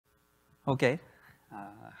Okay.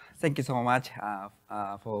 Thank you so much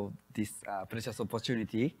for this precious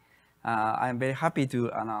opportunity. I'm very happy to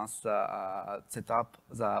announce set up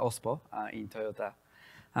the OSPO in Toyota.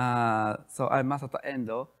 So I'm Masato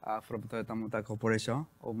Endo from Toyota Motor Corporation,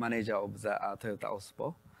 or manager of the Toyota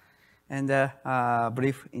OSPO. And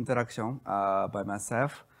brief introduction by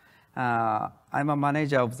myself. I'm a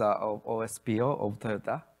manager of the OSPO of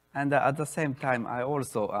Toyota. And at the same time, I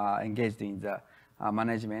also engaged in the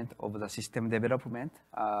management of the system development,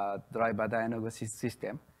 driver diagnosis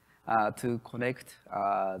system, to connect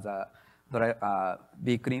the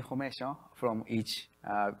vehicle information from each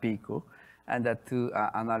vehicle and to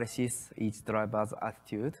analysis each driver's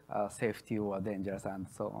attitude, safety or dangerous, and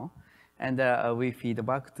so on. And we feed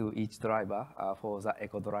back to each driver for the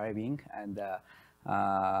eco driving and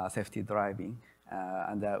safety driving.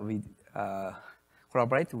 And we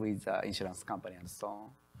collaborate with the insurance company and so on.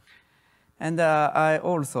 And I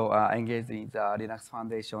also engaged in the Linux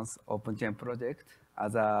Foundation's OpenChain Project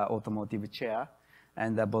as an automotive chair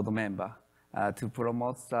and a board member to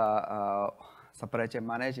promote the supply chain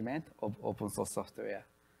management of open source software.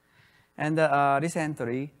 And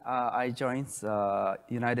recently, I joined the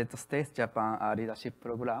United States-Japan Leadership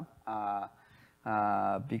Program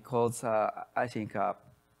because I think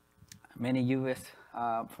many US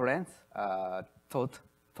friends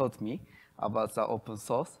taught me about the open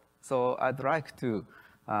source. So I'd like to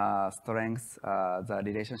strengthen the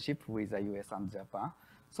relationship with the US and Japan.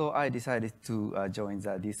 So I decided to join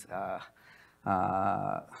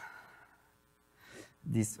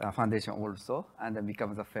this foundation also and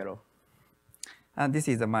become a fellow. And this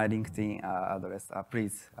is my LinkedIn address.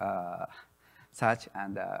 Please search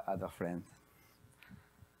and add a friend.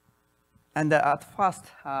 And at first,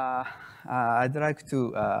 I'd like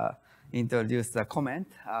to introduce the comment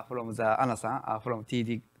from the Anna-san from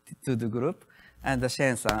To-Do Group and the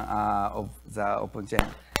Shen-san of the OpenChain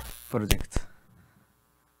project.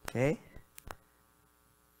 Okay.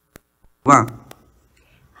 One.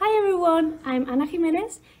 Hi everyone, I'm Ana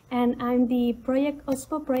Jimenez and I'm the Project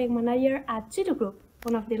OSPO Project Manager at To-Do Group,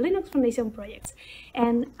 one of the Linux Foundation projects.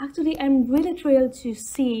 And actually I'm really thrilled to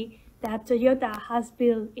see that Toyota has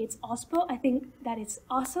built its OSPO. I think that is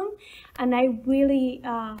awesome. And I really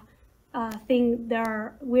think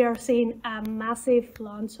we are seeing a massive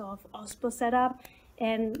launch of OSPO setup.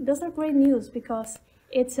 And those are great news because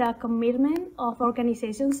it's a commitment of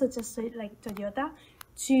organizations such as like Toyota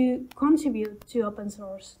to contribute to open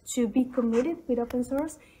source, to be committed with open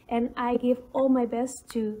source, and I give all my best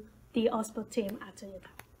to the OSPO team at Toyota.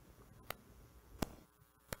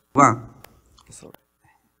 One. Sorry.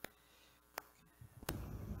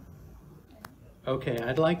 Okay,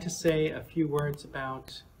 I'd like to say a few words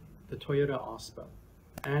about the Toyota OSPO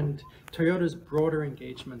and Toyota's broader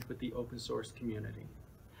engagement with the open source community.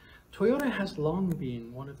 Toyota has long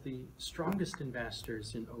been one of the strongest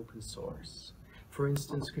investors in open source, for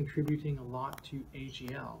instance, contributing a lot to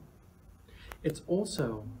AGL. It's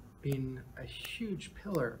also been a huge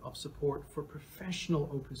pillar of support for professional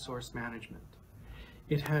open source management.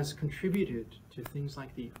 It has contributed to things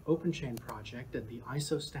like the OpenChain Project and the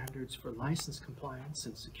ISO standards for license compliance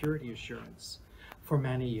and security assurance for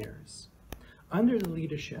many years. Under the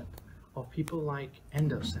leadership of people like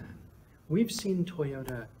Endo-san, we've seen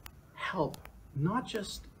Toyota help not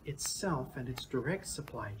just itself and its direct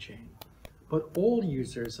supply chain, but all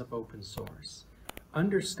users of open source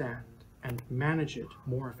understand and manage it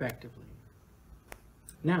more effectively.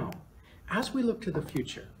 Now, as we look to the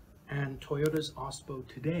future and Toyota's OSPO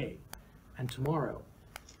today and tomorrow,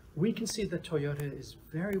 we can see that Toyota is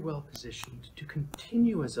very well positioned to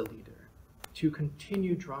continue as a leader, to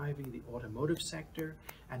continue driving the automotive sector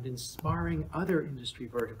and inspiring other industry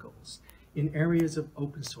verticals in areas of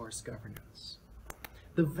open source governance.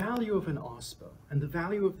 The value of an OSPO and the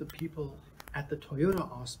value of the people at the Toyota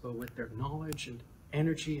OSPO with their knowledge and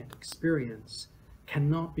energy and experience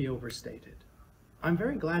cannot be overstated. I'm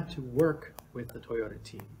very glad to work with the Toyota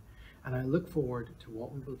team, and I look forward to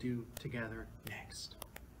what we will do together next.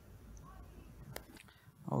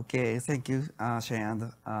 Okay, thank you, Shane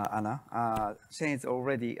and Anna. Shane is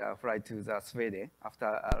already flight to the Sweden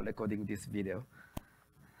after recording this video.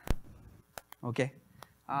 Okay.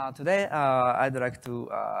 Today, I'd like to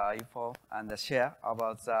inform and share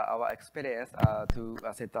about our experience to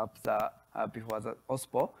set up before the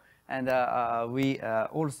OSPO. And we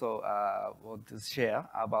also want to share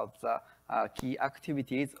about the key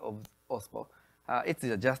activities of OSPO. It's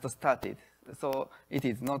just started, so it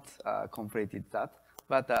is not completed that.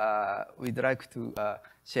 But we'd like to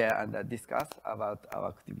share and discuss about our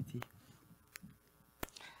activity.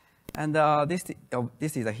 And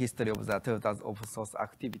this is a history of the Toyota's open source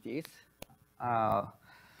activities.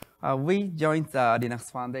 We joined the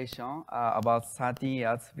Linux Foundation about 13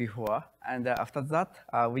 years before, and after that,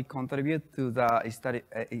 we contribute to the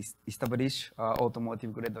establish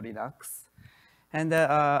Automotive Grade Linux. And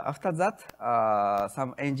after that,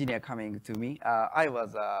 some engineer coming to me. I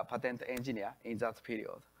was a patent engineer in that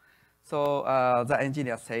period. So the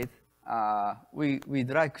engineer said, we'd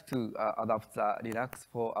like to adopt the Linux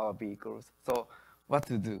for our vehicles. So what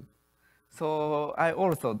to do? So I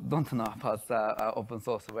also don't know about open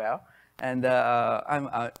source well, and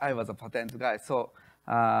I was a patent guy. So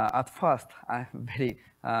at first, I'm very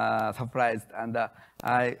surprised, and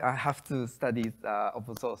I have to study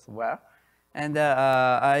open source well. And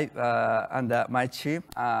my team,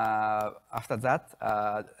 after that,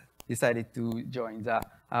 decided to join the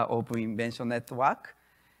Open Invention Network.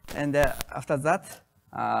 And after that,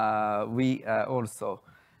 we also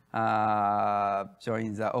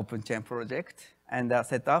joined the OpenChain Project and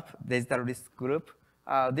set up digital risk group.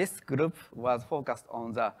 This group was focused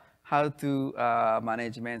on the how to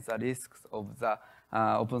management the risks of the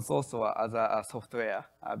open source or other software,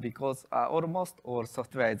 because almost all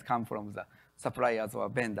software come from the suppliers or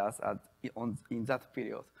vendors in that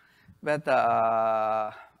period. But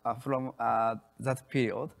from that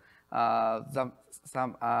period,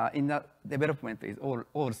 some in the development is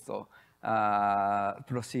also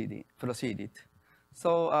proceeded.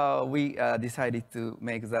 So we decided to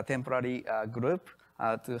make the temporary group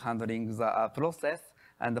to handling the process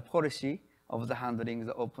and the policy of the handling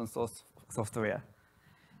the open source software.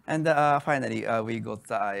 And finally, we got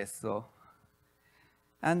the ISO.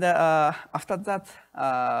 And after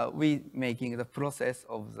that, we making the process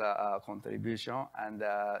of the contribution and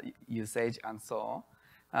usage and so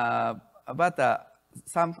on. But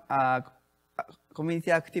some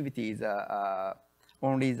community activities,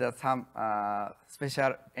 only some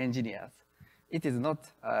special engineers. It is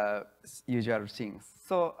not usual things.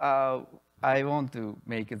 So I want to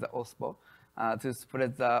make the OSPO to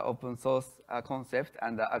spread the open source concept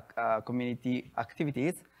and community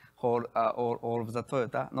activities for all of the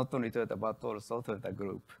Toyota, not only Toyota, but also Toyota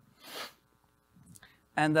Group.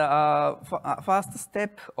 And first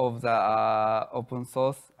step of the open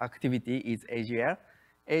source activity is AGL.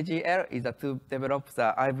 AGL is to develop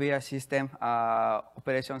the IVR system,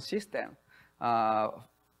 operation system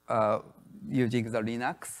using the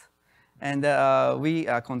Linux. And we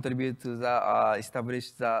contribute to the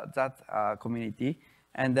establish that community.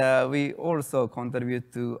 And we also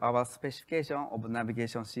contribute to our specification of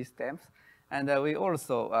navigation systems. And we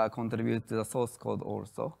also contribute to the source code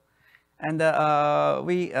also. And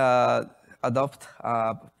we adopt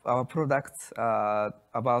our products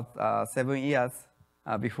about 7 years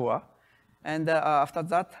before. And after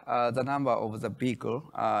that, the number of the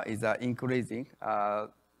vehicle is increasing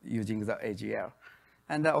using the AGL.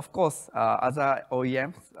 And of course, other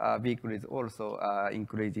OEMs vehicle is also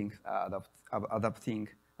increasing, adopting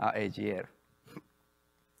AGL.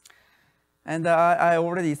 And I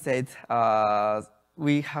already said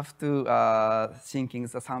we have to thinking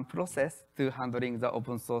some process to handling the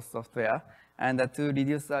open source software and to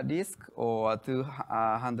reduce the risk or to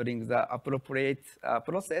handling the appropriate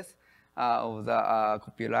process of the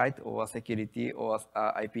copyright or security or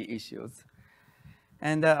IP issues.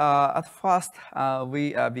 And at first,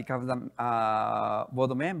 we become the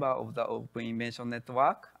board member of the Open Invention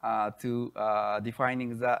Network to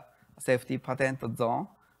defining the safety patent zone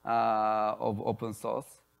of open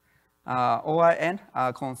source. OIN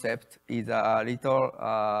concept is a little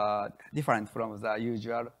different from the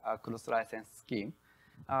usual cross-license scheme.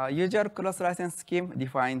 Usual cross-license scheme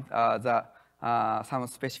defines some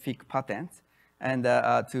specific patents and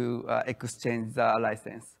to exchange the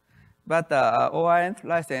license. But OIN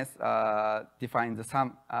license defines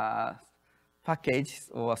some packages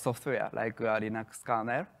or software like Linux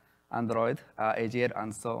kernel, Android, AGL,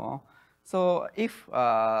 and so on. So if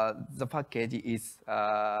the package is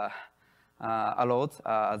allowed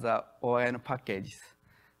as a OIN package,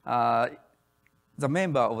 the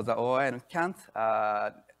member of the OIN can't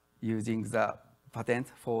using the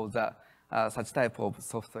patent for the such type of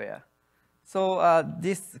software. So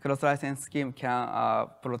this cross-license scheme can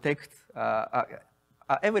protect,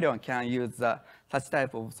 everyone can use such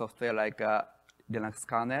type of software like Linux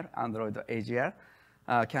kernel, Android, AGL,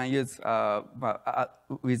 can use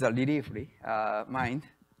with a relief-free mind.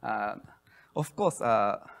 Of course,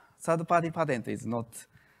 third-party patent is not,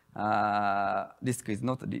 risk is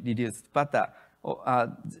not reduced, but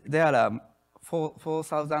there are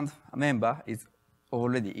 4,000 members is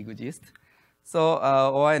already exist. So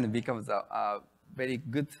OIN becomes a very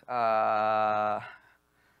good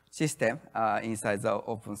system inside the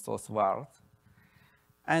open source world.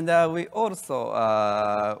 And we also,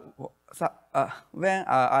 when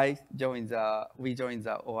we joined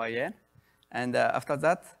the OIN, and after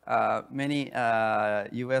that, many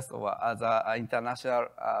US or other international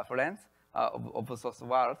friends of open source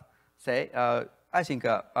world say, I think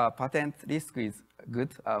patent risk is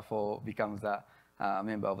good for becoming the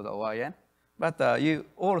member of the OIN. But you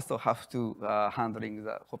also have to handling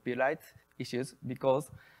the copyright issues,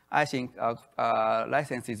 because I think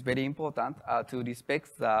license is very important to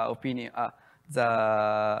respect the opinion,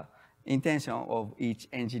 the intention of each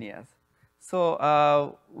engineer. So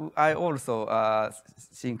I also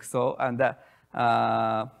think so. And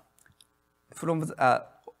from the,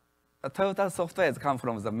 Toyota software come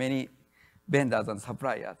from the many vendors and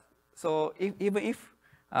suppliers. So even if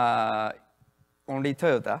only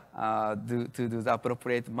Toyota to do the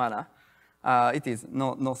appropriate manner, it is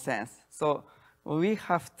no sense. So we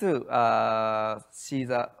have to see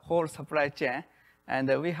the whole supply chain, and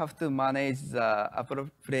we have to manage the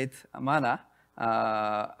appropriate manner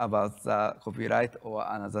about the copyright or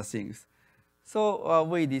another things. So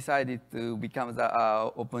we decided to become the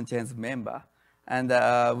OpenChain's member, and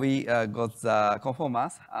we got the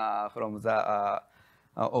conformance from the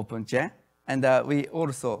OpenChain. And we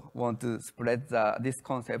also want to spread this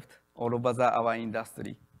concept all over our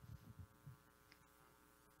industry.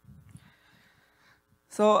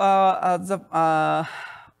 So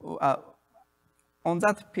on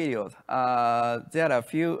that period, there are a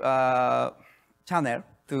few channels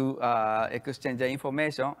to exchange the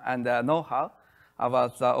information and know-how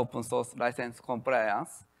about the open source license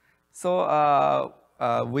compliance. So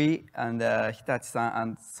we and Hitachi-san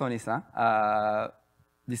and Sony-san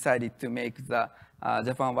decided to make the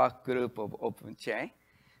Japan work group of OpenChain.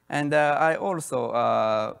 And I also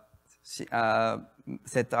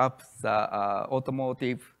set up the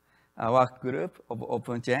automotive work group of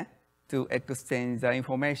OpenChain to exchange the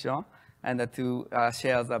information and to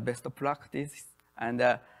share the best practice and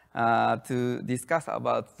to discuss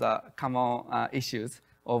about the common issues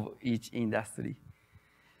of each industry.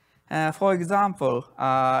 For example,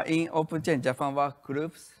 in OpenChain Japan work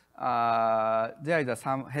groups, there is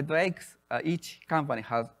some headaches. Each company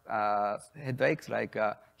has headaches, like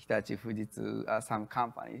Hitachi, Fujitsu, some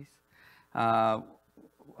companies.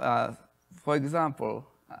 For example,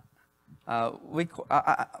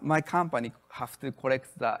 my company have to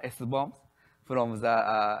collect the SBOMs from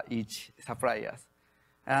the each suppliers.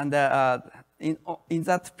 And in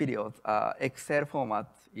that period, Excel format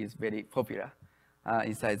is very popular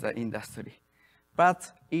inside the industry.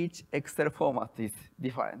 But each Excel format is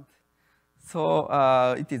different. So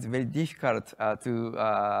it is very difficult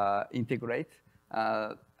to integrate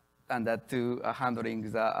and to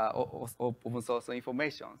handling the open source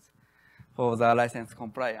information for the license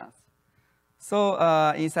compliance. So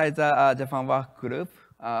inside the Japan work group,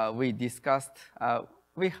 we discussed,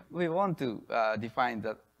 we want to define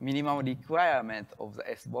the minimum requirement of the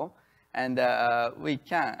SBOM, and we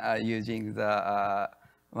can using the,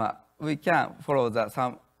 we can follow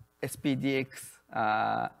some SPDX.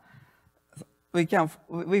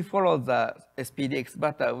 We follow the SPDX,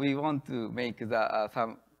 but we want to make the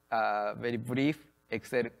some very brief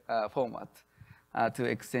Excel format to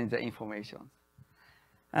exchange the information.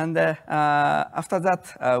 And after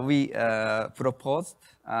that, we proposed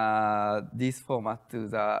this format to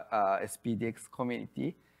the SPDX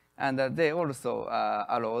community, and they also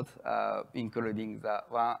allowed including the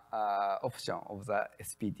one option of the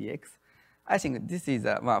SPDX. I think this is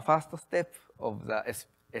the first step of the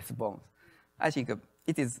SBOMs. I think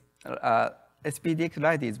it is SPDX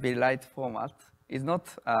Lite is very light format. It's not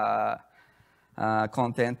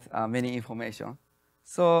content many information.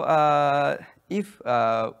 So if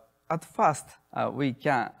at first we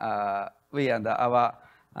and our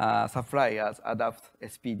suppliers adopt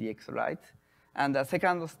SPDX Lite, and the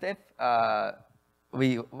second step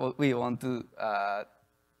we want to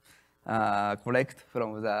collect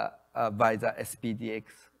from the by the SPDX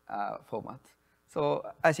format. So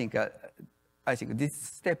I think this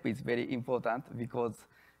step is very important, because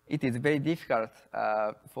it is very difficult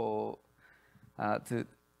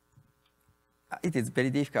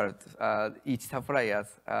each suppliers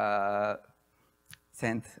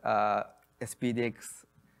send SPDX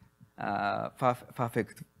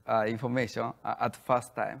perfect information at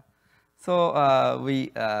first time. So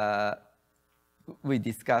we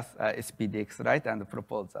discuss SPDX, right, and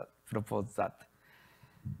propose that.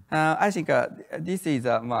 I think this is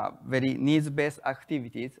very needs-based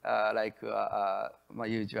activities, like my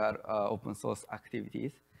usual open source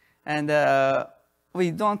activities. And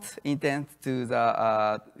we don't intend to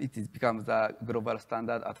it becomes a global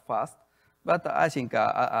standard at first, but I think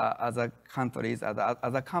other countries,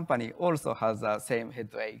 other company also has the same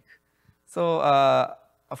headache. So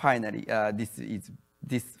finally,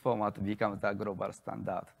 this format becomes the global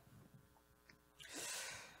standard.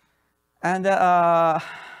 And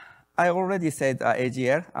I already said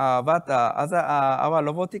AGL, but our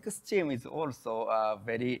robotics team is also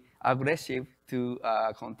very aggressive to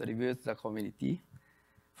contribute to the community.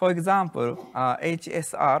 For example,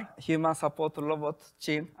 HSR, Human Support Robot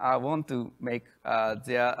team, want to make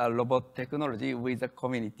their robot technology with the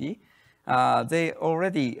community. They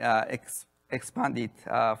already expanded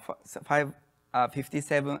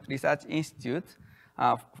 57 research institutes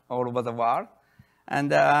all over the world, and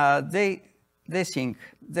they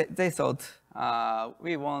thought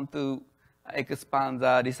we want to expand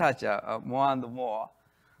the research more and more.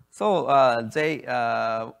 So they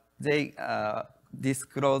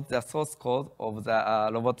disclosed the source code of the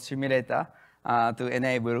robot simulator to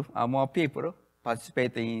enable more people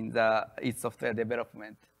participating in its software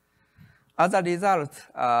development. As a result,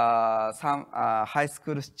 some high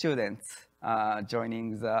school students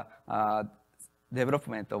joining the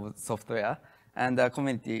development of software, and the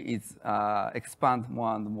community is expand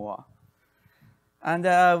more and more. And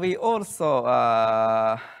we also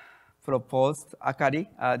proposed Akari.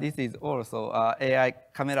 This is also AI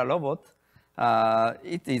camera robot.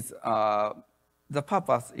 It is the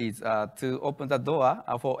purpose is to open the door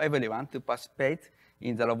for everyone to participate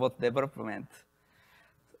in the robot development.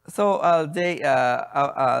 So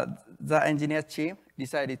the engineer team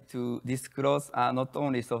decided to disclose not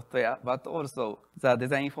only software, but also the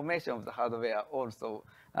design information of the hardware also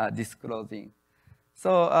disclosing.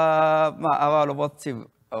 So our robot team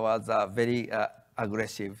was very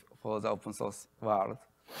aggressive for the open source world.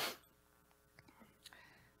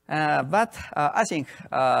 But I think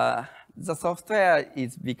the software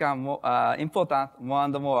is become more important more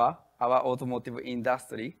and more our automotive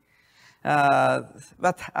industry.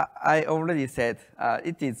 But I already said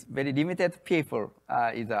it is very limited people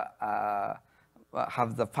have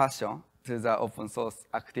the passion to the open source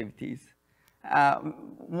activities.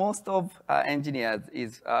 Most of engineers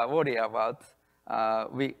is worried about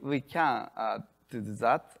we can do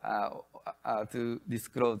that to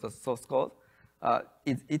disclose the source code.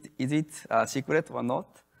 Is it secret or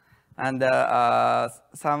not? And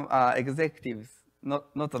some executives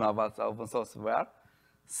not know about the open source world.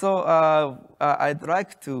 So I'd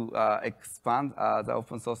like to expand the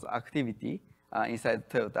open source activity inside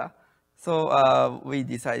Toyota. So we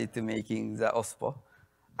decided to making the OSPO.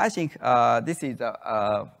 I think this is the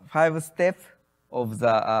 5 steps of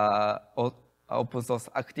the open source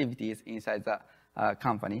activities inside the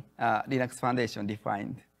company. Linux Foundation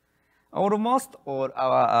defined. Almost all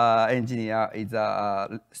our engineer is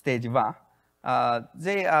stage 1.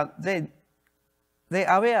 They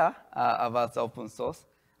aware about the open source,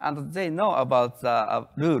 and they know about the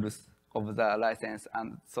rules of the license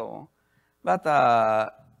and so on. But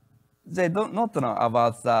they don't not know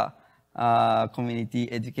about the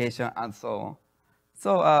community education and so on.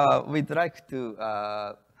 So we'd like to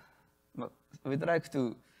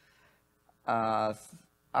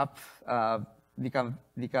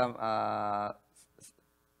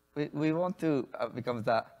we want to become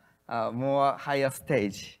the more higher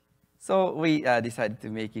stage. So we decided to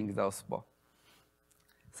making the OSPO.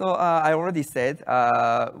 So I already said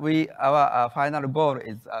our final goal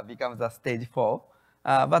is become the stage 4,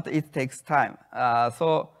 but it takes time.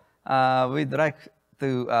 So we'd like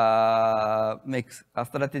to make a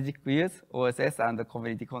strategic use, OSS and the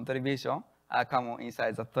community contribution come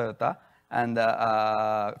inside the Toyota and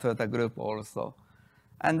Toyota Group also.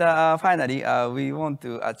 And finally, we want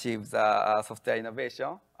to achieve the software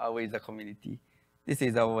innovation with the community. This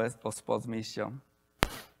is our OSPO's mission.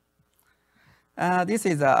 This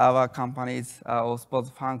is our company's OSPO's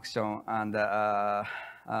function and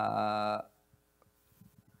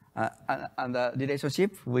the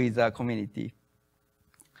relationship with the community.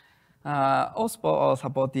 OSPO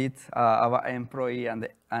supported our employee and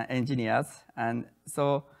engineers, and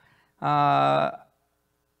so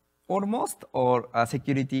almost all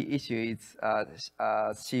security issues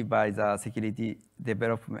seen by the security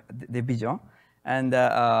development division, and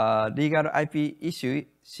legal IP issue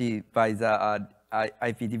seen by the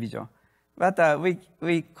IP division. But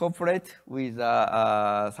we cooperate with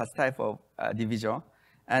such type of division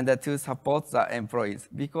and to support the employees,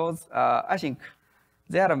 because I think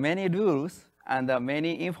there are many rules and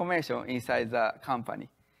many information inside the company,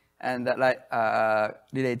 and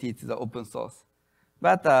related to the open source.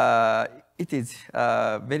 But it is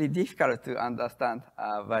very difficult to understand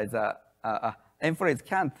by the employees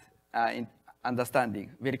can't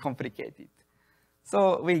understanding, very complicated.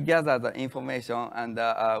 So we gather the information and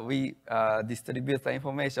we distribute the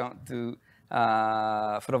information to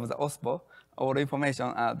from the OSPO. All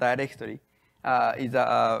information directly is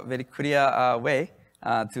a very clear way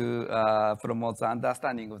to promote the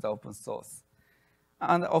understanding of the open source.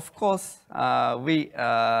 And of course, we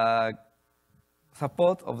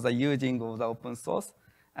support of the using of the open source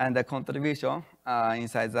and the contribution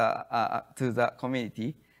inside the to the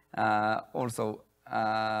community. Also,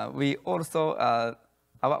 we also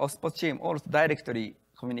our OSPO team also directly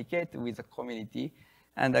communicate with the community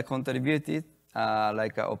and contributed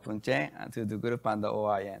like OpenChain to the group and the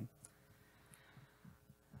OIN.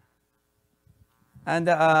 And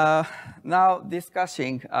now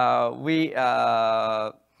discussing, we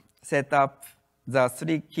set up the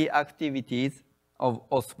 3 key activities of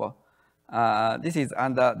OSPO. This is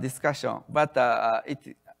under discussion, but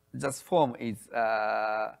it just form is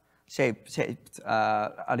shaped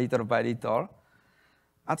little by little.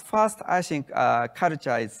 At first, I think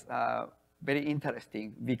culture is very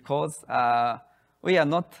interesting because we are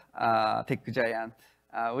not tech giant.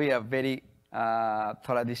 We are very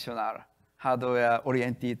traditional,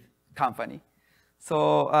 hardware-oriented company.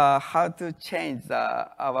 So how to change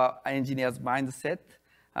our engineers' mindset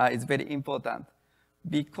is very important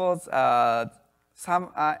because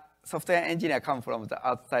some software engineers come from the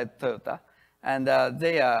outside Toyota, and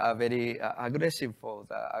they are very aggressive for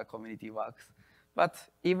the community works. But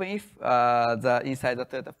even if the inside the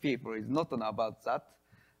Toyota people is not know about that,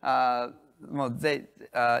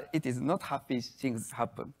 it is not happy things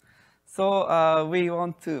happen. So we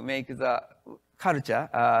want to make the culture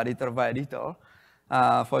little by little.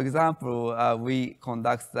 For example, we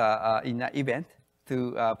conduct in an event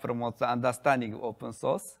to promote the understanding of open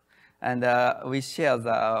source, and we share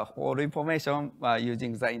the all information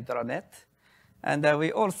using the internet, and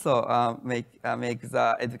we also make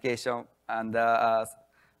the education and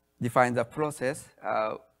define the process.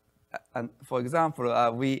 And for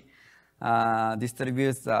example, we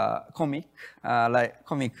distribute the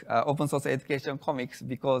open source education comics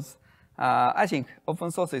because I think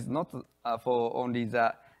open source is not for only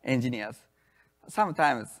the engineers.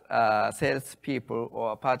 Sometimes sales people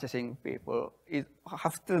or purchasing people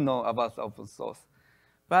have to know about the open source,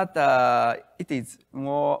 but it is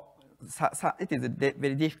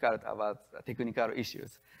very difficult about technical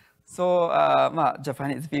issues. So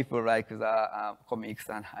Japanese people like the comics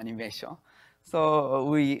and animation. So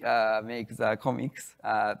we make the comics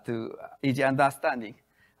to easy understanding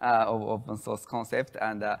of open source concept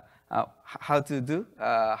and how to do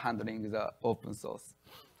handling the open source.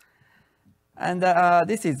 And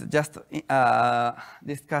this is just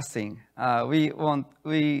discussing.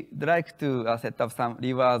 We'd like to set up some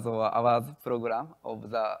rewards or awards program of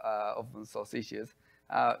the open source issues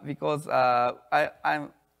because I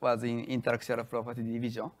was in intellectual property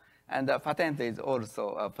division, and the patent is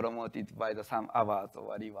also promoted by some awards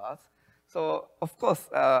or rewards. So of course,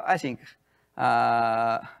 I think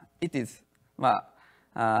it is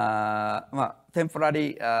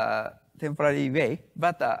temporary way,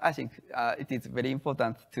 but I think it is very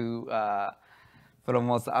important to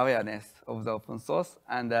promote awareness of the open source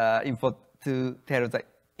and to tell the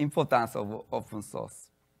importance of open source.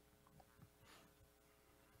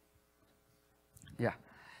 Yeah.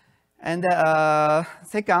 And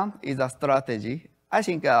second is a strategy. I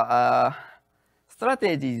think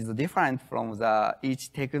strategy is different from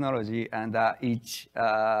each technology and each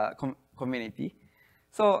community.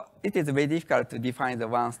 So it is very difficult to define the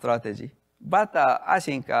one strategy. But I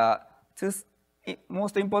think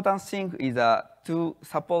most important thing is to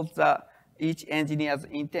support each engineer's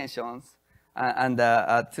intentions and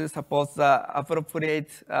to support the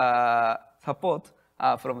appropriate support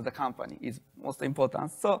from the company is most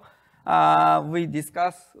important. So we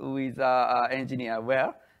discuss with the engineer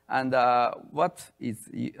where and what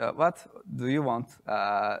do you want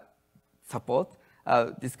support,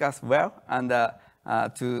 discuss where and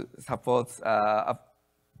to support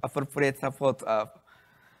appropriate support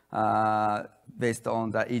based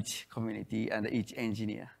on each community and each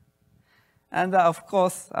engineer. And of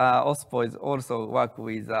course, OSPO is also work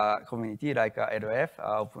with community like LF,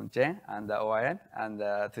 OpenChain, and OIN, and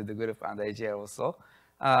to the group and AGL also.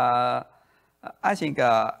 I think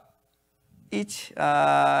each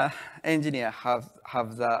engineer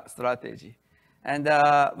have the strategy, and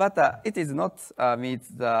but it is not meet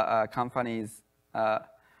the company's.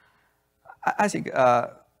 I think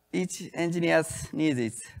each engineer's needs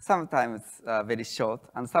is sometimes very short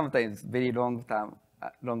and sometimes very long term.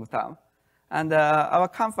 And our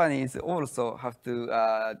companies also have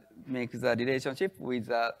to make the relationship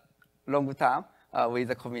with long term with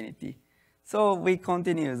the community. So we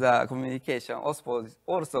continue the communication. OSPO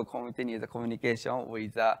also continue the communication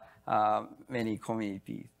with many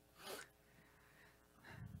communities.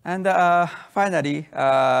 And finally,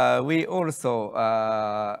 we also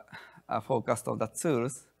focused on the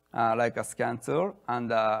tools like a scan tool and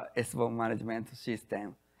SPO management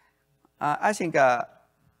system. I think,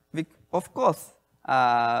 of course,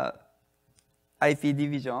 IP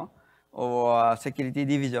division or security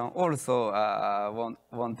division also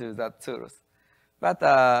want to use the tools. But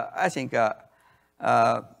I think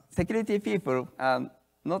security people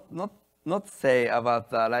not say about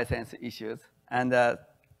the license issues, and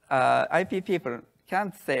IP people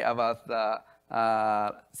can't say about the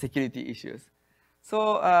security issues.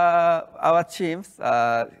 So our teams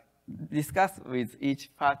discuss with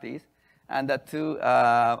each parties and to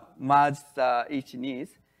merge each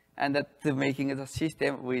needs and to making the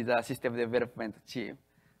system with the system development team.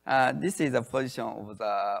 This is the position of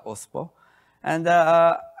the OSPO. And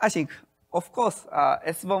I think, of course,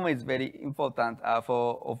 SBOM is very important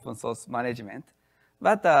for open source management.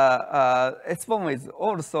 But SBOM is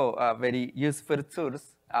also a very useful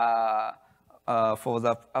tools for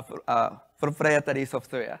the proprietary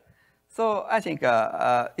software. So I think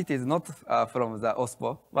it is not from the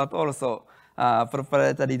OSPO, but also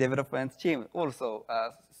proprietary development team also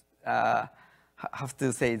have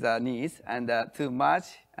to say the needs and to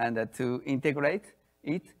merge and to integrate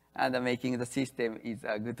it and making the system is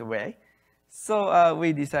a good way. So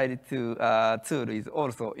we decided to tool is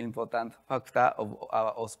also important factor of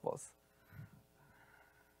our OSPOs.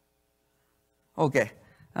 Okay,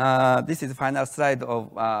 this is the final slide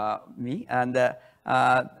of me, and there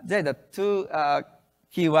are the two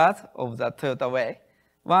keywords of the Toyota way.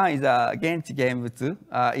 One is Genchi Genbutsu,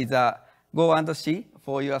 is go and see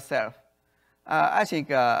for yourself. I think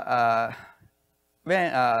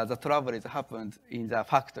when the trouble is happened in the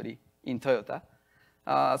factory in Toyota,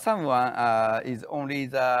 someone is only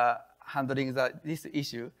handling this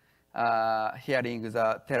issue, hearing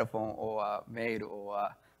the telephone or mail or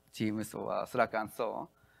Teams or Slack and so on.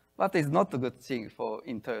 But it's not a good thing for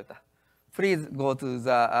in Toyota. Please go to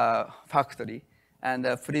the factory and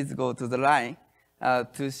please go to the line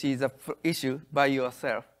to see the issue by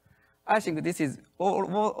yourself. I think this is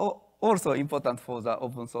also important for the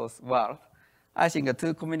open source world. I think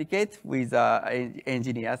to communicate with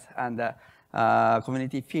engineers and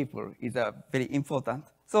community people is very important.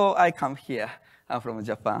 So I come here from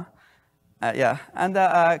Japan. Yeah, and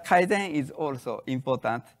Kaizen is also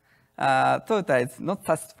important. Toyota is not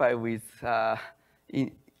satisfied with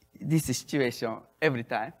in this situation every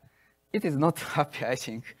time. It is not happy, I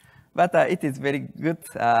think, but it is very good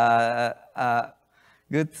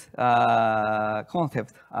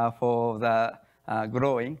concept for the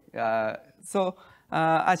growing. So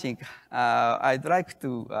I think I'd like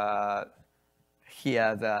to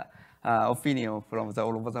hear the opinion from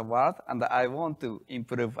all over the world, and I want to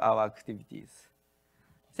improve our activities.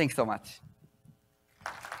 Thanks so much.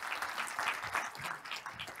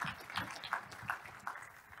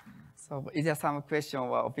 So is there some question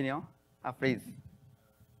or opinion? Please.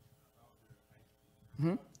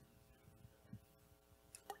 Mm-hmm.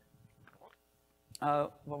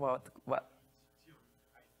 What?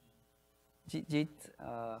 JIT?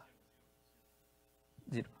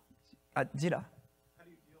 Jira? How do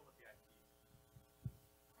you deal with the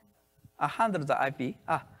IP? Handle the IP?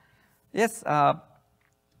 Yes.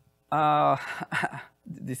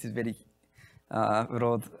 This is very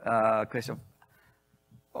broad question.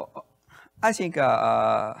 I think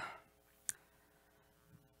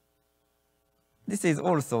this is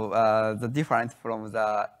also the different from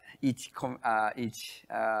the each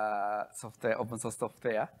software, open source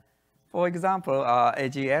software. For example,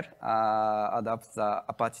 AGL adopts the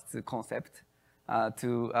Apache 2 concept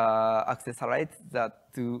to accelerate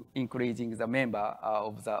to increasing the member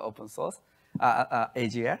of the open source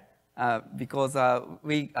AGL because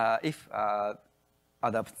if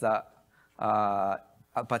adopt the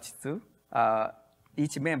Apache 2,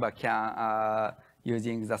 each member can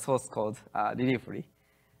using the source code reliably.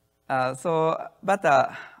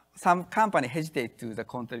 But some company hesitate to the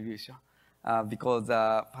contribution because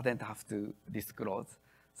the patent have to disclose.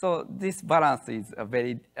 So this balance is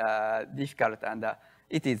very difficult, and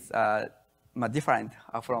it is different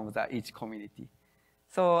from each community.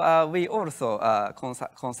 So we also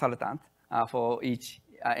consultant for each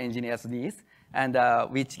engineer's needs and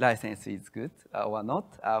which license is good or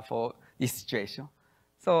not for this situation.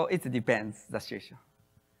 So it depends the situation.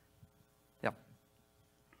 Yeah.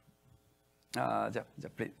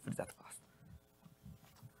 Please that first.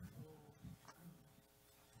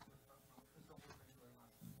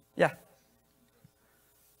 Yeah.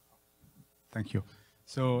 Thank you.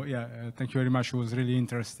 So yeah, thank you very much. It was really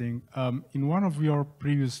interesting. In one of your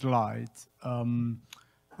previous slides,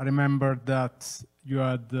 I remember that you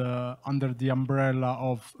had under the umbrella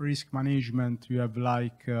of risk management, you have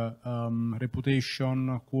like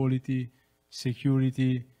reputation, quality,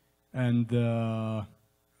 security, and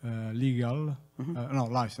legal, no,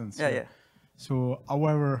 license. Yeah. So,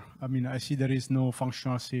 however, I mean, I see there is no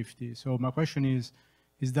functional safety. So my question is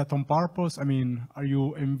that on purpose? I mean, are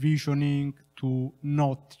you envisioning to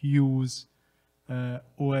not use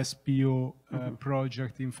OSPO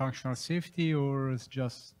project in functional safety, or it's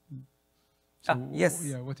just? So, yes.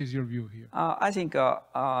 Yeah, what is your view here? I think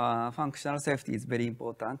functional safety is very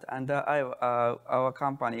important, and our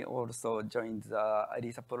company also joined the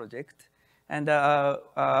ELISA project, and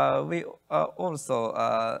we also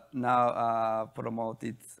now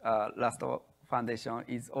promoted Rust Foundation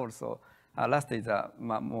is also Rust is a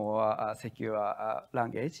more secure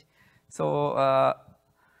language. So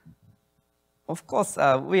of course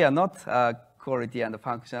we are not quality and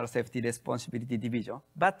functional safety responsibility division,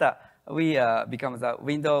 but we become the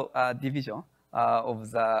window division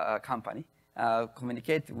of the company,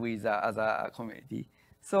 communicate with the other community.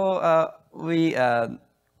 So we,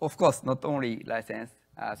 of course, not only license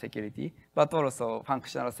security, but also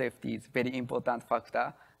functional safety is very important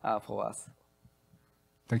factor for us.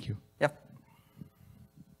 Thank you. Yep.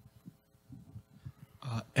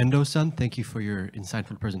 Endo-san, thank you for your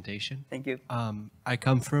insightful presentation. Thank you. I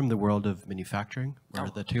come from the world of manufacturing, where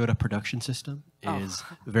the Toyota production system is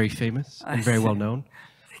very famous and very well known.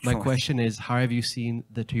 My question is, how have you seen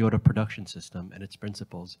the Toyota production system and its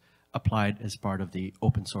principles applied as part of the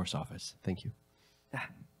open source office? Thank you. Yeah,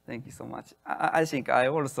 thank you so much. I think I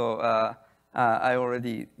also, I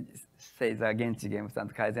already say the Genchi games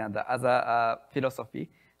and Kaizen and the other philosophy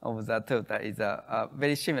of the Toyota is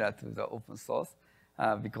very similar to the open source.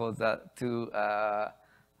 Because to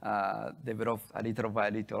develop a little by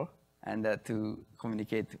little and to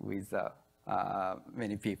communicate with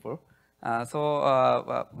many people.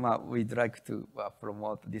 So we'd like to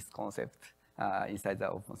promote this concept inside the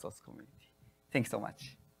open source community. Thanks so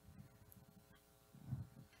much.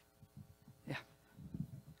 Yeah.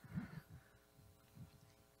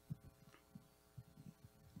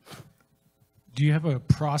 Do you have a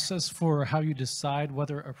process for how you decide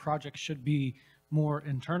whether a project should be more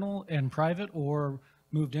internal and private or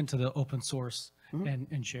moved into the open source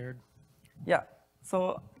and shared? Yeah,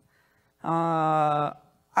 so I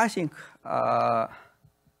think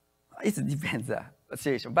it depends the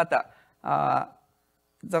situation, but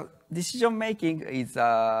the decision making is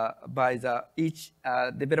by the each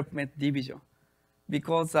development division,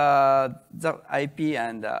 because the IP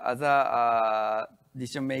and other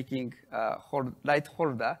decision making right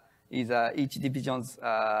holder is each division's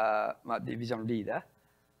division leader.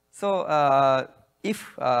 So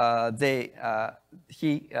if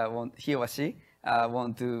he or she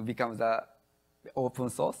want to become the open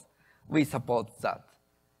source, we support that.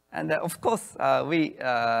 And of course, we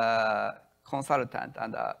consultant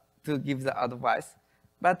and to give the advice.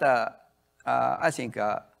 But I think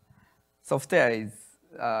software's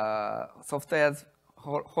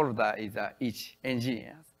holder is each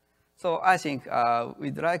engineer. So I think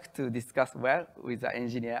we'd like to discuss well with the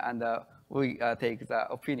engineer, and we take the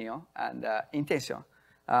opinion and intention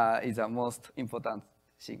is the most important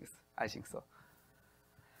things. I think so.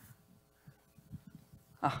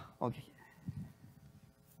 Okay.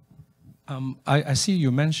 I see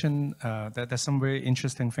you mentioned that there's some very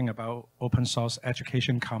interesting thing about open source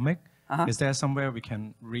education comic. Is there somewhere we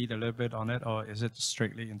can read a little bit on it, or is it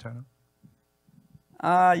strictly internal?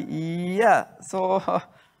 Yeah. So.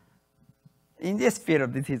 In this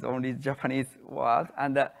field, this is only Japanese word,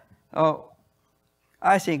 and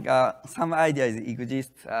I think some ideas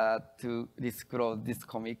exist to disclose this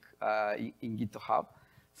comic in GitHub.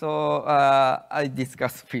 So I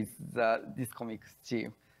discussed with this comic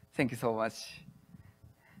team. Thank you so much.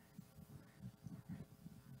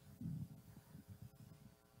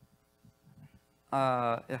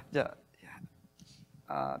 At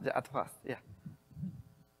first, yeah.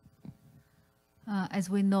 As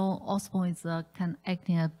we know, OSPO is acting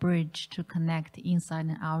as a bridge to connect inside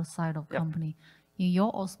and outside of company. In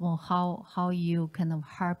your OSPO, how you kind of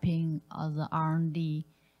helping the R&D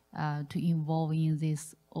to involve in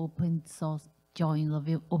this open source, join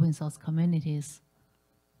the open source communities?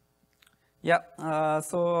 Yeah.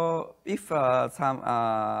 So if some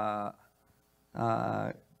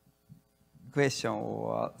question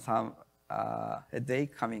or some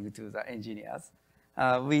headache coming to the engineers,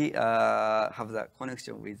 we have the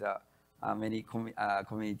connection with many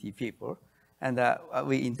community people, And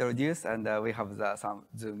we introduce and we have some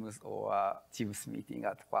Zooms or Teams meeting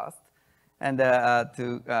at first. And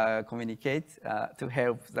to communicate, to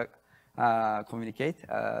help the communicate,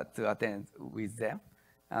 to attend with them.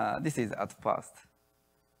 This is at first.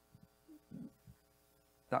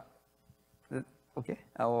 Okay,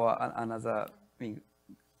 or another thing,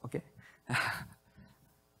 okay.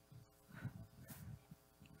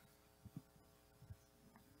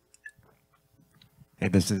 Hey,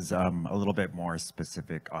 this is a little bit more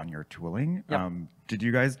specific on your tooling. Yep. Did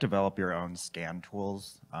you guys develop your own scan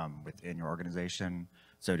tools within your organization?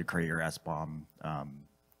 So to create your SBOM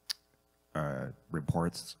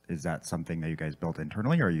reports, is that something that you guys built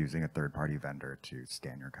internally, or are you using a third-party vendor to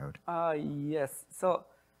scan your code? Yes. So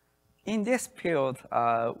in this field,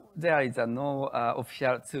 there is no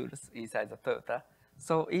official tools inside the Toyota.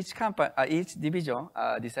 So each company, each division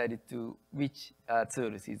decided to which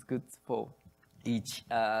tools is good for each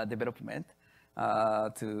development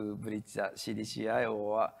to bridge the CDCI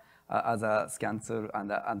or other scan tool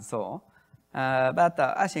and so on. But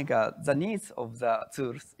I think the needs of the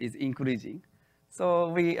tools is increasing. So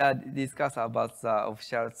we discuss about the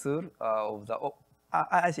official tool of the,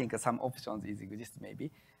 I think some options is exist maybe.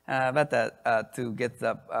 But to get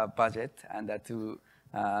the budget and to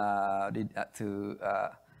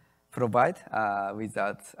provide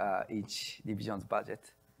without each division's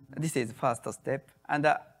budget. This is first step. And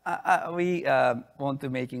we want to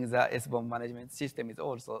making the SBOM management system is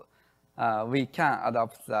also, we can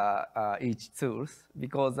adopt each tools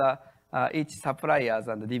because each suppliers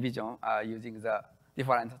and the division are using the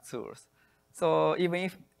different tools. So even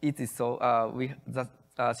if it is so, the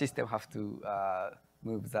system have to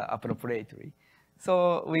move the appropriately.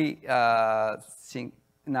 So we think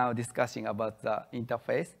now discussing about the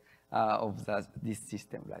interface of this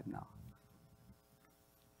system right now.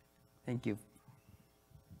 Thank you.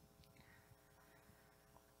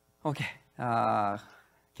 Okay,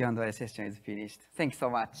 Q&A session is finished. Thanks so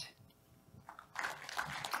much.